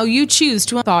cautious of how you choose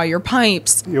to thaw your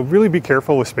pipes. Really be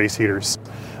careful with space heaters.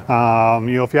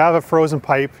 If you have a frozen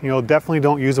pipe, definitely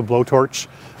don't use a blowtorch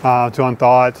to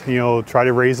unthaw it. Try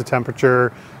to raise the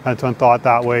temperature to unthaw it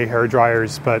that way, hair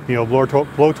dryers. But,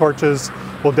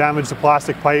 blowtorches will damage the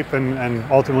plastic pipe and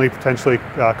ultimately potentially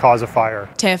cause a fire.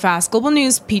 Taya Fast, Global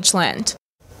News, Peachland.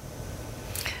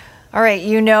 All right,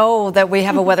 you know that we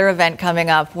have a weather event coming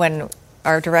up when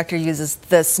our director uses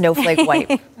the snowflake wipe.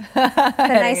 A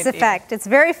nice effect. It's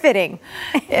very fitting.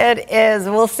 It is.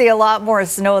 We'll see a lot more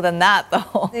snow than that,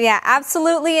 though. Yeah,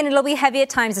 absolutely. And it'll be heavy at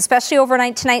times, especially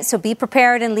overnight tonight. So be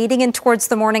prepared and leading in towards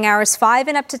the morning hours, 5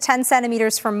 and up to 10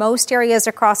 centimeters for most areas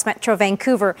across Metro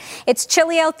Vancouver. It's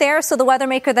chilly out there, so the weather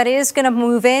maker that is going to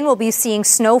move in will be seeing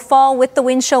snowfall with the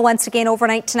wind chill once again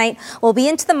overnight tonight. We'll be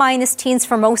into the minus teens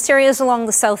for most areas along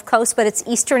the south coast, but it's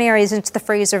eastern areas into the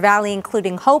Fraser Valley,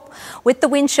 including Hope, with the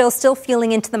wind chill still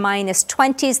feeling into the minus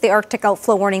 20s. The Arctic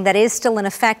outflow warning that is still in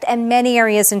effect, and many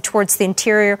areas in towards the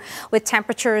interior with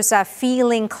temperatures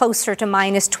feeling closer to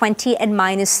minus 20 and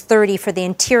minus 30 for the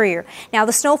interior. Now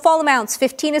the snowfall amounts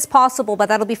 15 is possible, but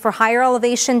that'll be for higher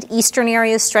elevation eastern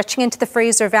areas stretching into the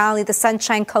Fraser Valley. The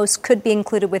Sunshine Coast could be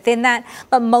included within that,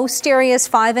 but most areas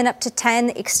 5 and up to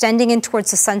 10 extending in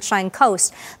towards the Sunshine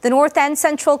Coast. The north and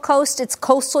central coast, it's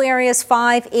coastal areas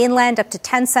 5, inland up to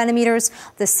 10 centimeters.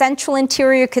 The central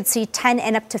interior could see 10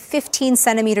 and up to 15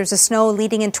 centimeters of snow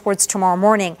leading in towards tomorrow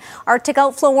morning. Arctic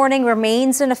outflow warning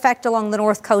remains in effect along the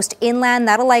north coast inland.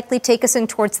 That'll likely take us in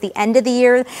towards the end of the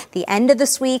year, the end of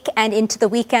this week, and into the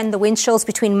weekend. The wind chills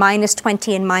between minus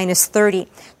 20 and minus 30.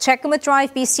 Check in with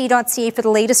drivebc.ca for the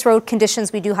latest road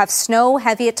conditions. We do have snow,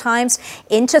 heavy at times,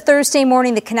 into Thursday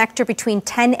morning. The connector between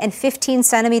 10 and 15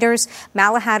 centimeters.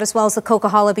 Malahat as well as the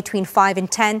Coquihalla between 5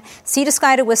 and 10. Sea to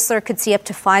Sky to Whistler could see up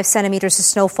to 5 centimeters of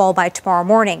snowfall by tomorrow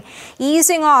morning.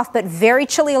 Easing off, but very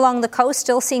chilly along the coast,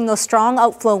 still seeing those strong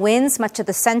outflow winds. Much of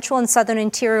the central and southern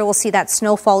interior will see that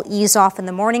snowfall ease off in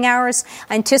the morning hours.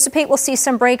 I anticipate we'll see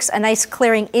some breaks. A nice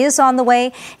clearing is on the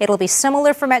way. It'll be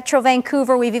similar for Metro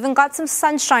Vancouver. We've even got some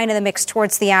sunshine in the mix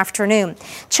towards the afternoon.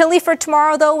 Chilly for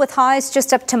tomorrow, though, with highs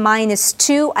just up to minus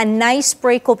 2. A nice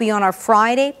break will be on our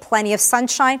Friday. Plenty of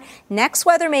sunshine. Next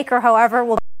weather maker, however,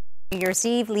 will New Year's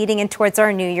Eve leading in towards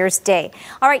our New Year's Day.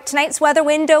 All right, tonight's weather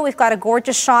window, we've got a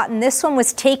gorgeous shot, and this one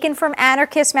was taken from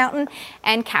Anarchist Mountain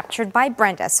and captured by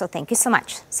Brenda. So thank you so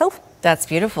much. So that's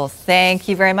beautiful. Thank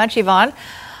you very much, Yvonne.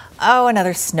 Oh,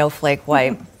 another snowflake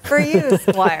wipe for you,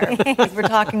 Squire. We're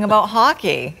talking about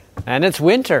hockey. And it's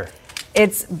winter.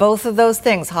 It's both of those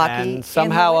things, hockey and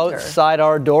somehow outside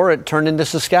our door it turned into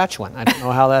Saskatchewan. I don't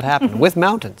know how that happened, with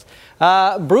mountains.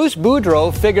 Bruce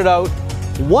Boudreau figured out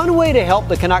one way to help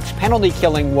the Canucks'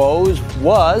 penalty-killing woes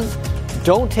was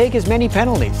don't take as many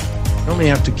penalties. You only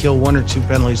have to kill 1 or 2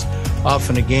 penalties off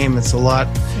in a game. It's a lot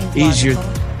easier.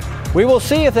 We will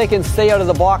see if they can stay out of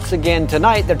the box again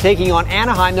tonight. They're taking on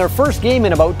Anaheim, their first game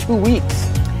in about 2 weeks.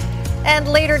 And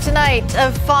later tonight,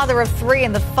 a father of 3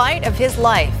 in the fight of his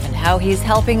life and how he's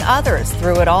helping others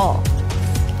through it all.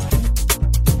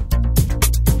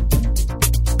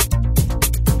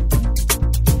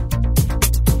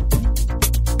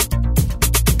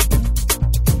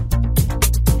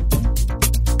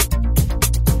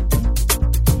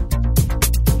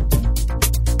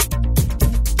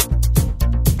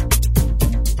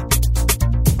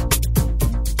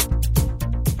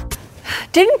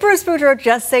 Didn't Bruce Boudreau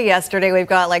just say yesterday we've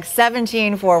got like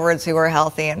 17 forwards who are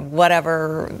healthy and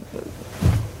whatever?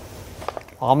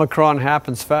 Omicron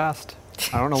happens fast.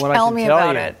 I don't know what I can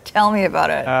tell you. Tell me about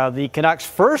it. The Canucks'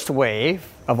 first wave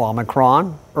of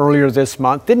Omicron earlier this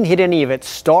month didn't hit any of its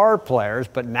star players,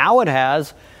 but now it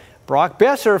has. Brock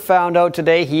Besser found out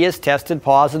today he is tested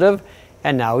positive,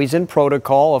 and now he's in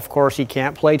protocol. Of course, he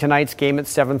can't play tonight's game at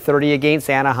 7:30 against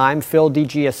Anaheim. Phil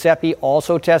DiGiuseppe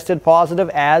also tested positive,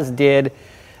 as did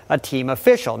a team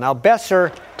official. Now,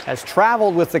 Boeser has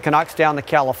traveled with the Canucks down to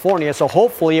California, so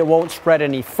hopefully it won't spread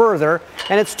any further.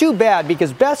 And it's too bad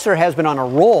because Boeser has been on a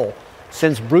roll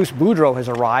since Bruce Boudreau has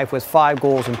arrived with 5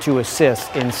 goals and 2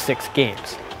 assists in 6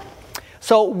 games.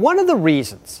 So one of the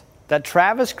reasons that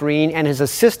Travis Green and his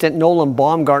assistant Nolan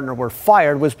Baumgartner were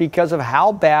fired was because of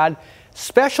how bad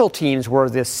special teams were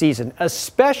this season,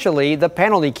 especially the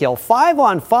penalty kill.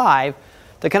 5-on-5,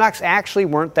 the Canucks actually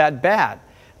weren't that bad.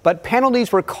 But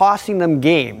penalties were costing them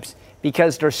games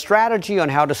because their strategy on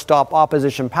how to stop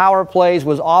opposition power plays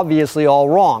was obviously all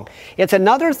wrong. It's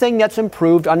another thing that's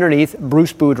improved underneath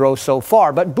Bruce Boudreau so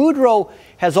far. But Boudreau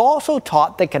has also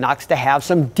taught the Canucks to have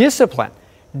some discipline.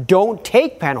 Don't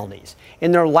take penalties.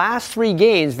 In their last 3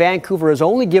 games, Vancouver has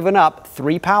only given up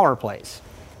 3 power plays.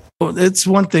 Well, it's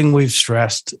one thing we've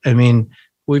stressed. I mean,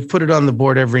 we've put it on the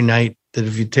board every night that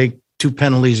if you take 2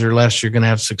 penalties or less, you're going to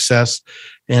have success.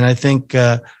 And I think,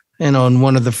 and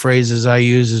one of the phrases I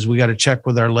use is we got to check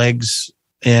with our legs,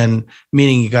 and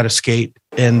meaning you got to skate.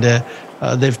 And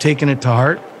they've taken it to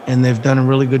heart, and they've done a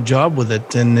really good job with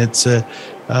it. And it's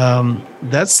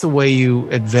that's the way you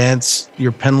advance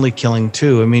your penalty killing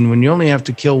too. I mean, when you only have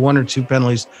to kill 1 or 2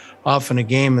 penalties off in a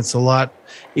game, it's a lot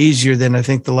easier than I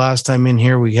think the last time in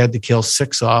here we had to kill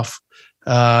 6 off.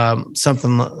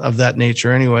 Something of that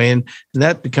nature anyway, and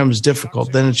that becomes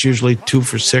difficult. Then it's usually 2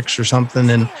 for 6 or something,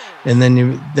 and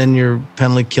then your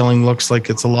penalty killing looks like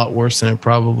it's a lot worse than it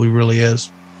probably really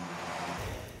is.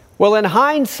 Well, in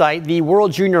hindsight, the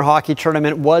World Junior Hockey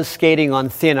Tournament was skating on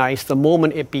thin ice the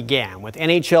moment it began, with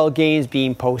NHL games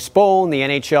being postponed, the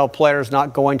NHL players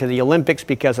not going to the Olympics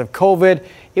because of COVID.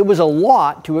 It was a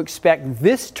lot to expect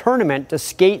this tournament to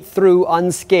skate through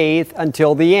unscathed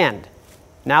until the end.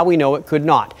 Now we know it could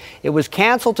not. It was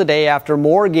canceled today after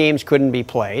more games couldn't be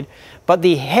played, but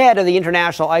the head of the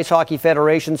International Ice Hockey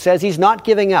Federation says he's not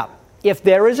giving up. If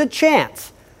there is a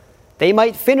chance, they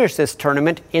might finish this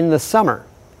tournament in the summer.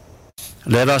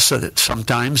 Let us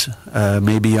sometimes,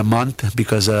 maybe a month,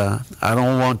 because I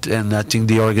don't want, and I think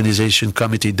the organization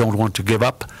committee don't want to give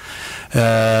up,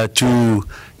 to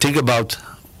think about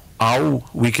how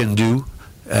we can do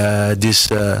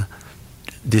this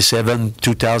event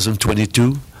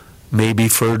 2022, maybe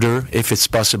further if it's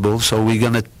possible. So we're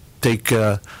going to take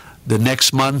the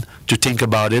next month to think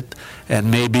about it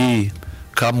and maybe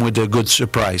come with a good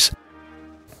surprise.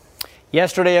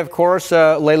 Yesterday, of course,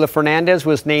 Leylah Fernandez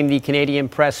was named the Canadian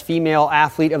Press Female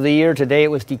Athlete of the Year. Today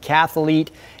it was decathlete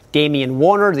Damian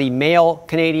Warner, the male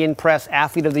Canadian Press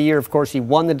Athlete of the Year. Of course, he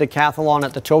won the decathlon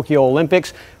at the Tokyo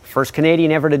Olympics. First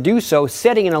Canadian ever to do so,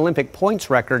 setting an Olympic points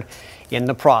record in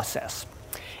the process.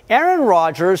 Aaron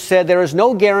Rodgers said there is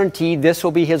no guarantee this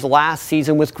will be his last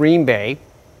season with Green Bay.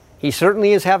 He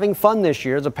certainly is having fun this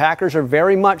year. The Packers are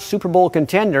very much Super Bowl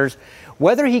contenders.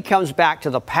 Whether he comes back to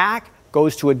the Pack,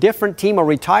 goes to a different team, or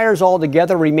retires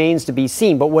altogether remains to be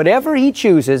seen. But whatever he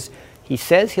chooses, he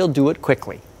says he'll do it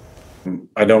quickly.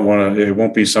 I don't want to, it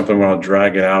won't be something where I'll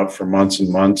drag it out for months and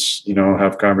months,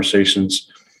 have conversations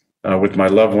with my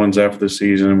loved ones after the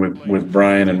season, with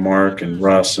Brian and Mark and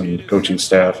Russ and coaching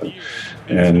staff,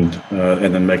 and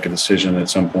then make a decision at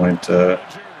some point.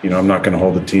 I'm not going to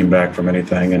hold the team back from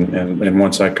anything. And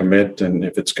once I commit, and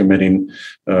if it's committing,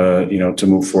 to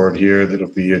move forward here, it'll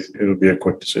be a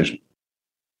quick decision.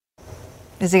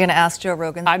 Is he going to ask Joe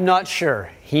Rogan? I'm not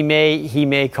sure. He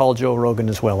may call Joe Rogan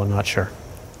as well. I'm not sure.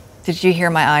 Did you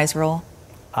hear my eyes roll?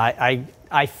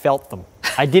 I felt them.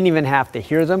 I didn't even have to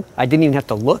hear them. I didn't even have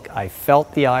to look. I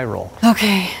felt the eye roll.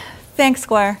 Okay. Thanks,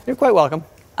 Squire. You're quite welcome.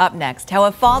 Up next, how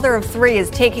a father of 3 is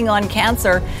taking on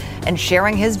cancer and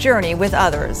sharing his journey with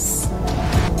others.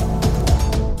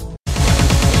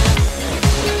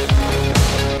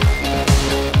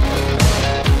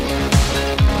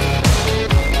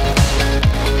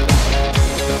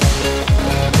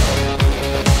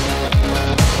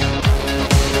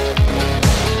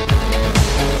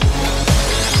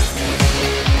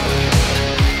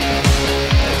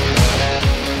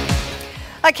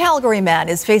 A Calgary man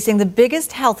is facing the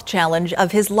biggest health challenge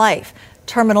of his life,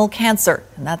 terminal cancer.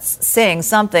 And that's saying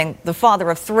something. The father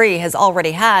of 3 has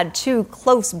already had 2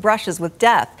 close brushes with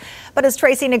death. But as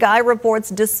Tracy Nagai reports,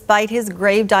 despite his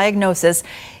grave diagnosis,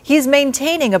 he's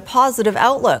maintaining a positive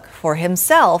outlook for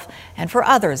himself and for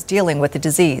others dealing with the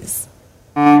disease.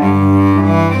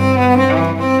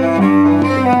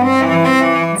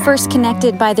 First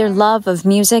connected by their love of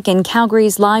music and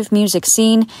Calgary's live music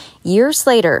scene, years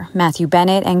later, Matthew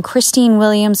Bennett and Christine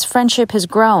Williams' friendship has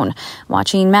grown,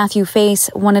 watching Matthew face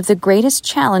one of the greatest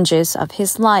challenges of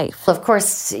his life. Of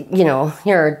course,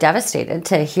 you're devastated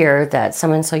to hear that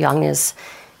someone so young is,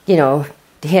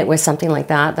 hit with something like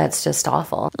that, that's just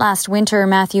awful. Last winter,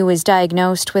 Matthew was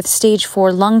diagnosed with stage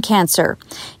 4 lung cancer.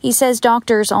 He says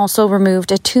doctors also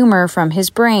removed a tumor from his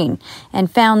brain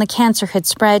and found the cancer had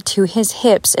spread to his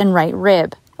hips and right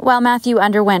rib. While Matthew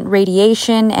underwent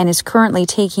radiation and is currently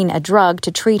taking a drug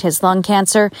to treat his lung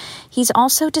cancer, he's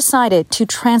also decided to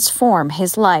transform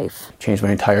his life. Changed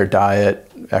my entire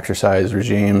diet, exercise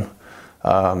regime,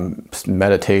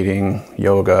 meditating,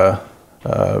 yoga,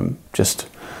 just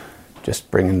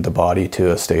bringing the body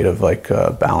to a state of like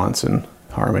balance and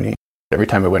harmony. Every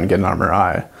time I went and get an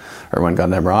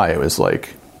MRI, it was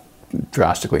like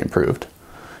drastically improved.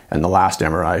 And the last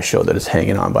MRI showed that it's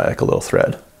hanging on by like a little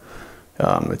thread.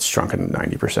 It's shrunken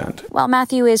 90%. While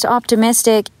Matthew is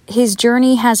optimistic, his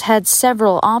journey has had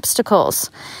several obstacles.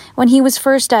 When he was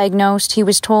first diagnosed, he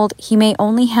was told he may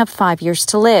only have 5 years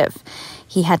to live.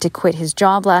 He had to quit his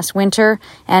job last winter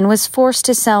and was forced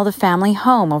to sell the family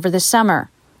home over the summer.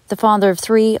 The father of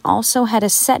 3 also had a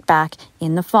setback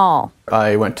in the fall.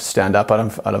 I went to stand up out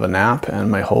of a nap, and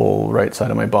my whole right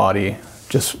side of my body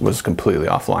just was completely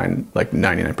offline, like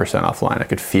 99% offline. I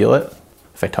could feel it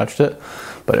if I touched it,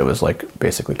 but it was like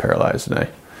basically paralyzed,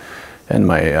 and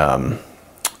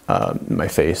my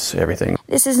face, everything.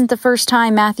 This isn't the first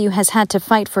time Matthew has had to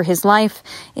fight for his life.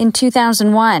 In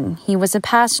 2001, he was a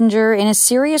passenger in a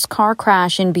serious car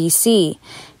crash in BC.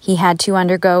 He had to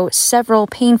undergo several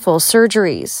painful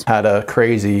surgeries. Had a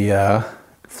crazy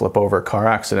flip over car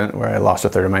accident where I lost a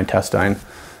third of my intestine,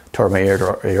 tore my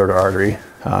aorta artery,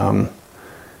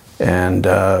 and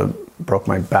broke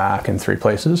my back in 3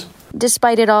 places.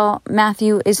 Despite it all,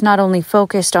 Matthew is not only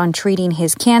focused on treating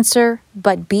his cancer,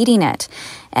 but beating it.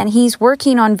 And he's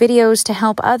working on videos to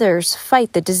help others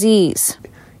fight the disease.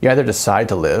 You either decide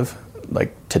to live,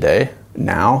 like today,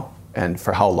 now, and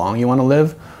for how long you want to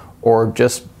live, or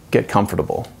just get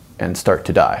comfortable and start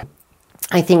to die.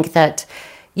 I think that,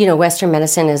 Western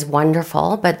medicine is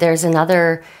wonderful, but there's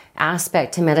another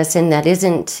aspect to medicine that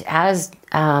isn't as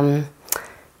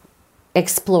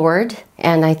explored,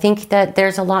 and I think that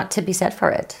there's a lot to be said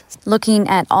for it. Looking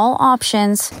at all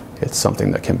options. It's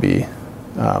something that can be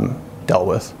dealt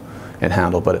with and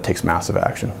handled, but it takes massive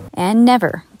action. And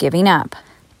never giving up.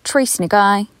 Tracy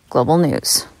Nagai, Global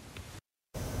News.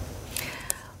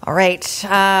 All right,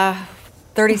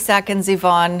 30 seconds,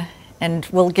 Yvonne, and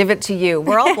we'll give it to you.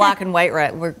 We're all black and white,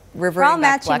 right? We're reverting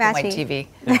back to black and white TV.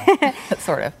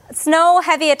 Sort of. Snow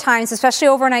heavy at times, especially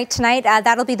overnight tonight.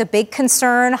 That'll be the big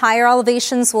concern. Higher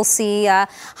elevations will see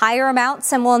higher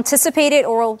amounts, and we'll anticipate it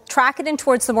or we'll track it in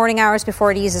towards the morning hours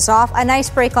before it eases off. A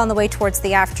nice break on the way towards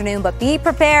the afternoon, but be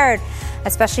prepared,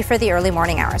 especially for the early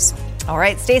morning hours. All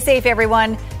right, stay safe,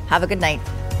 everyone. Have a good night.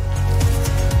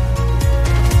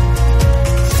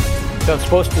 So it's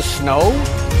supposed to snow